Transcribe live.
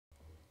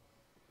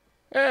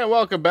And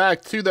welcome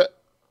back to the...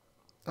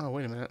 Oh,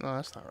 wait a minute. No,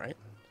 that's not right.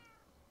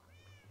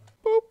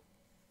 Boop.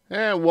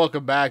 And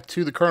welcome back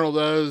to the Kerrnel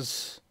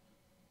Does...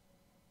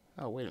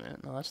 Oh, wait a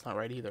minute. No, that's not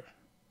right either.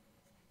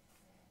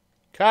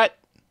 Cut.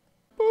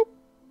 Boop.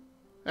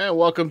 And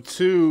welcome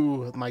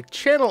to my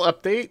channel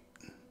update.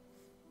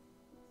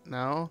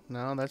 No,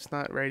 that's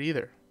not right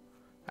either.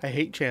 I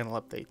hate channel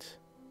updates.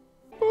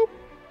 Boop.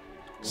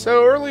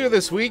 So earlier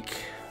this week,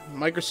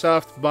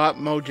 Microsoft bought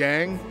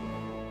Mojang.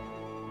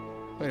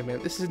 Wait a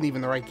minute, this isn't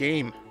even the right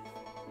game.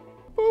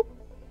 Boop.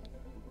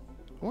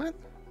 What?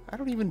 I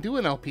don't even do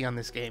an LP on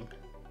this game.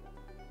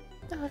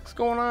 What the heck's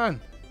going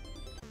on?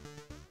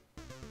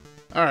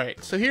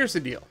 Alright, so here's the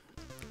deal.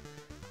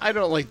 I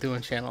don't like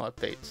doing channel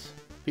updates.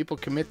 People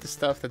commit to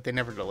stuff that they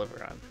never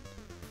deliver on.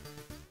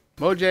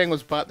 Mojang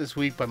was bought this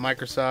week by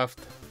Microsoft.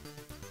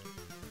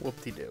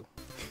 Whoop-de-doo.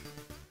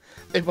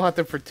 They bought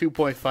them for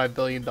 $2.5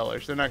 billion.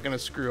 They're not going to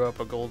screw up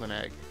a golden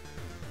egg.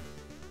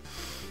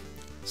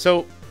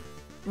 So,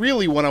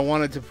 really what I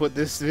wanted to put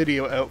this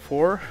video out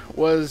for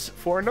was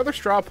for another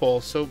straw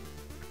poll. So,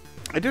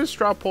 I did a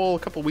straw poll a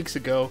couple weeks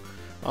ago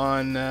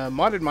on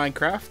modded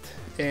Minecraft,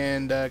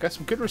 and got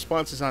some good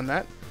responses on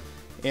that.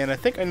 And I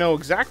think I know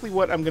exactly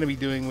what I'm going to be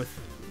doing with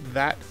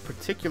that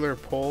particular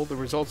poll, the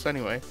results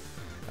anyway.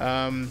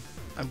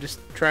 I'm just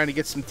trying to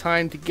get some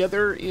time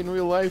together in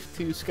real life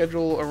to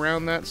schedule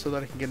around that so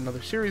that I can get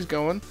another series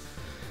going.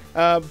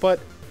 But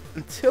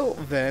until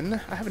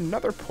then, I have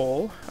another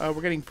poll.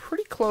 We're getting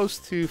pretty close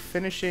to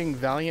finishing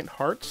Valiant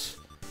Hearts.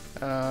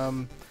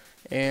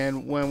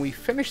 And when we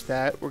finish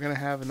that, we're going to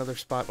have another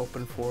spot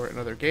open for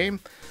another game.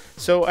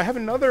 So I have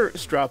another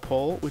straw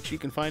poll, which you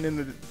can find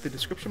in the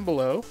description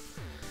below.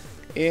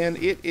 And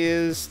it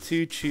is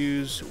to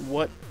choose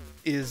what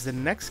is the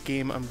next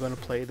game I'm going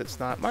to play that's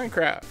not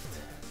Minecraft.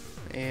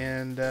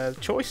 And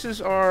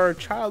choices are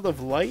Child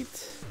of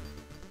Light,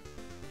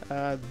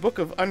 Book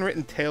of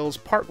Unwritten Tales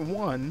Part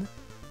 1.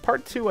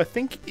 Part 2 I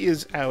think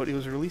is out. It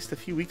was released a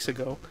few weeks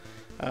ago,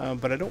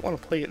 but I don't want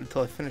to play it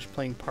until I finish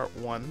playing Part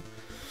 1.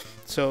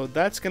 So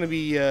that's going to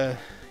be,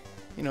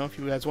 you know, if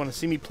you guys want to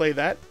see me play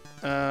that,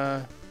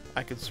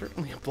 I could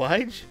certainly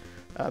oblige.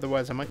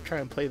 Otherwise I might try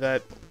and play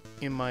that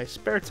in my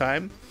spare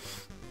time.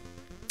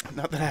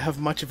 Not that I have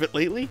much of it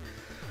lately.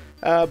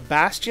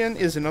 Bastion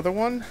is another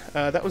one.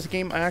 That was a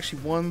game I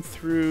actually won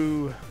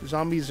through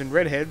Zombies and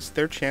Redheads,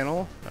 their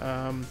channel.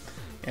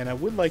 And I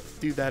would like to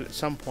do that at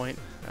some point.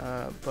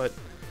 But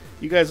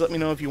you guys let me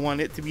know if you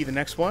want it to be the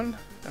next one.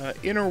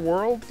 Inner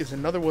World is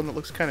another one that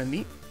looks kind of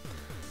neat.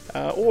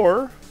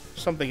 Or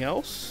something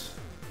else.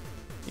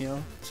 You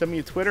know, send me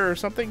a Twitter or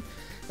something.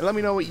 And let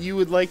me know what you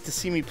would like to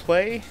see me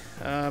play.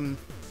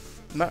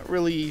 Not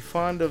really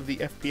fond of the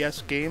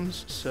FPS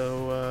games,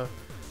 so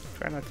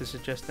try not to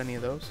suggest any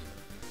of those.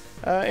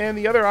 And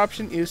the other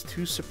option is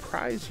to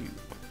surprise you.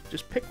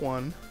 Just pick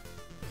one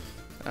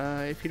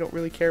if you don't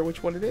really care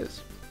which one it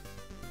is.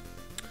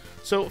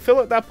 So fill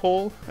out that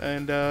poll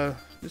and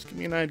just give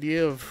me an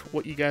idea of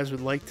what you guys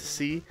would like to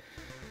see.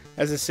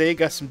 As I say,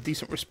 got some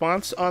decent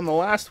response on the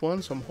last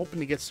one, so I'm hoping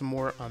to get some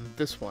more on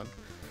this one.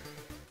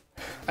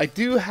 I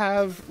do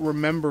have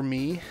Remember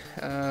Me.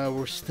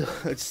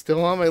 It's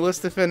still on my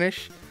list to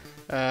finish.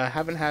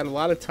 Haven't had a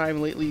lot of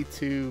time lately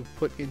to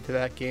put into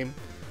that game.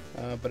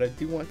 But I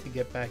do want to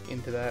get back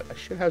into that. I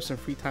should have some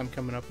free time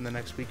coming up in the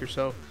next week or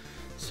so.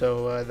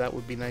 So that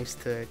would be nice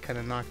to kind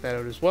of knock that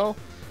out as well.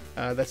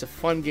 That's a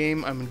fun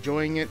game. I'm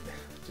enjoying it.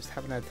 Just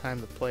haven't had time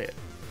to play it.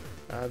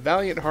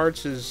 Valiant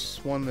Hearts is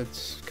one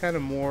that's kind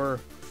of more...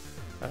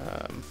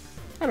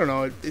 I don't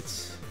know.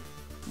 It's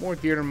more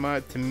dear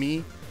to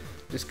me.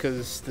 Just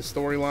because the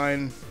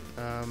storyline...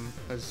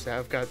 as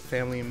I've got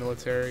family in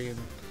military. And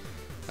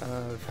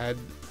I've had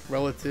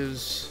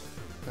relatives.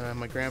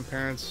 My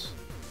grandparents...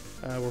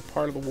 were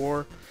part of the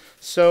war,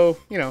 so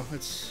you know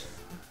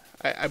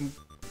I'm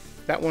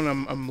that one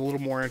I'm a little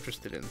more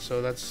interested in.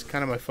 So that's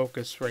kind of my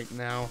focus right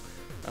now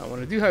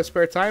when I do have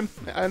spare time,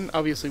 and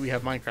obviously we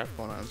have Minecraft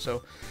going on.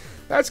 So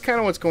that's kind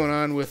of what's going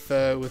on with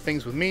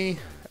things with me.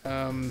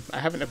 I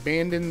haven't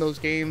abandoned those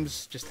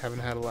games, just haven't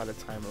had a lot of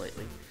time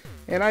lately.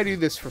 And I do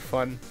this for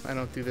fun. I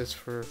don't do this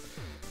for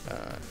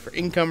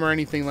income or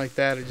anything like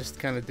that. I just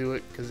kind of do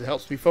it because it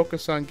helps me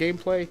focus on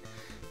gameplay.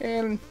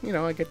 And, you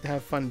know, I get to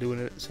have fun doing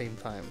it at the same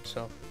time.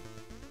 So,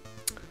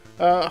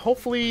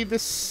 hopefully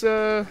this,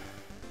 I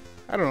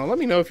don't know, let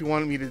me know if you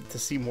want me to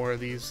see more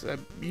of these.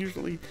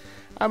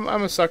 I'm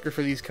a sucker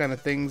for these kind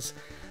of things.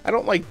 I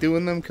don't like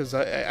doing them because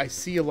I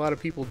see a lot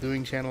of people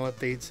doing channel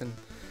updates and,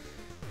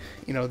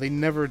 you know, they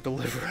never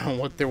deliver on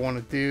what they want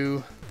to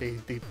do.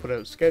 They put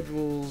out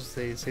schedules,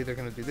 they say they're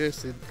going to do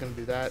this, they're going to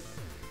do that.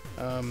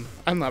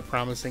 I'm not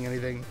promising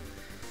anything.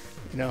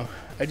 You know,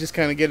 I just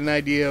kind of get an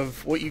idea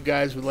of what you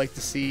guys would like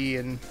to see,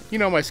 and you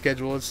know my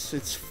schedule.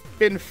 It's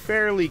been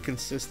fairly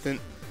consistent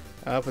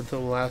up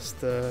until the last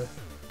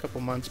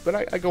couple months, but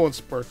I go in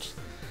spurts.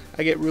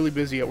 I get really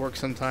busy at work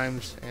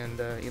sometimes,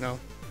 and you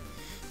know,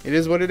 it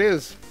is what it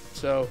is.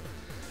 So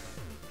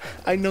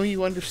I know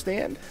you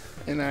understand,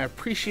 and I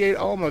appreciate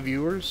all my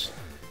viewers,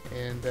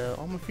 and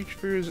all my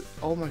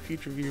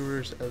future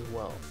viewers as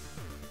well.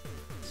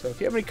 So if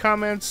you have any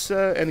comments,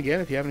 and again,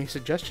 if you have any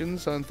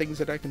suggestions on things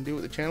that I can do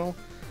with the channel,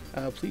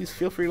 please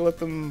feel free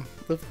to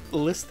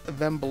list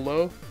them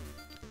below.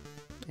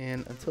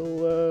 And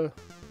until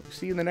we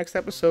see you in the next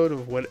episode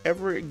of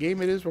whatever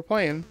game it is we're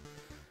playing,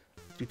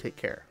 do take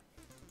care.